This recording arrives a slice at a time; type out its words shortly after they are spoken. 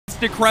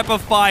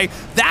Decrepify.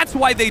 That's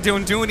why they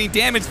don't do any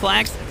damage.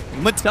 Flax,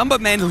 Matumba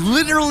Man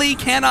literally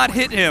cannot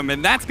hit him,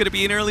 and that's going to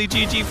be an early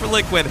GG for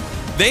Liquid.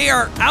 They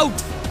are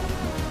out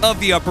of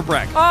the upper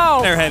bracket.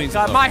 Oh, they're heading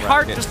God, to the my upper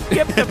heart bracket. just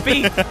skipped a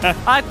beat.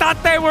 I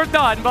thought they were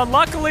done, but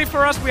luckily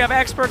for us, we have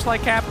experts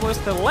like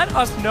Capitalist to let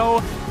us know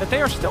that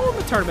they are still in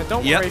the tournament.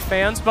 Don't worry,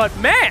 fans. But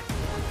man,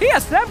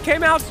 PSM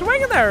came out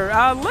swinging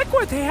there.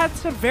 Liquid, they had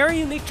some very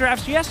unique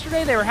drafts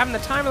yesterday. They were having the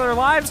time of their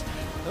lives.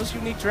 Those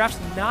unique drafts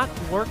not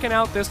working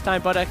out this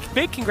time, but a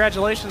big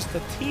congratulations to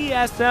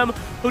TSM,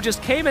 who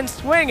just came in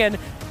swinging,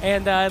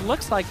 and it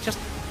looks like just,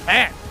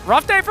 man,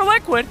 rough day for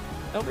Liquid.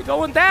 They'll be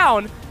going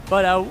down,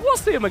 but we'll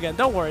see them again.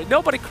 Don't worry.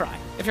 Nobody cry.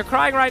 If you're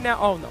crying right now,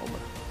 oh no,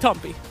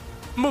 Tumpy,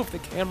 move the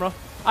camera.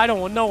 I don't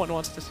want, no one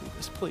wants to see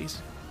this,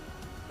 please.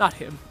 Not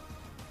him.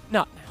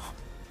 Not now.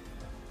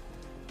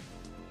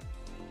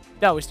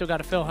 No, we still got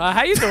to fill.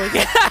 How you doing?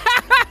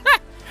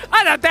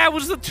 I thought that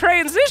was the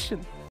transition.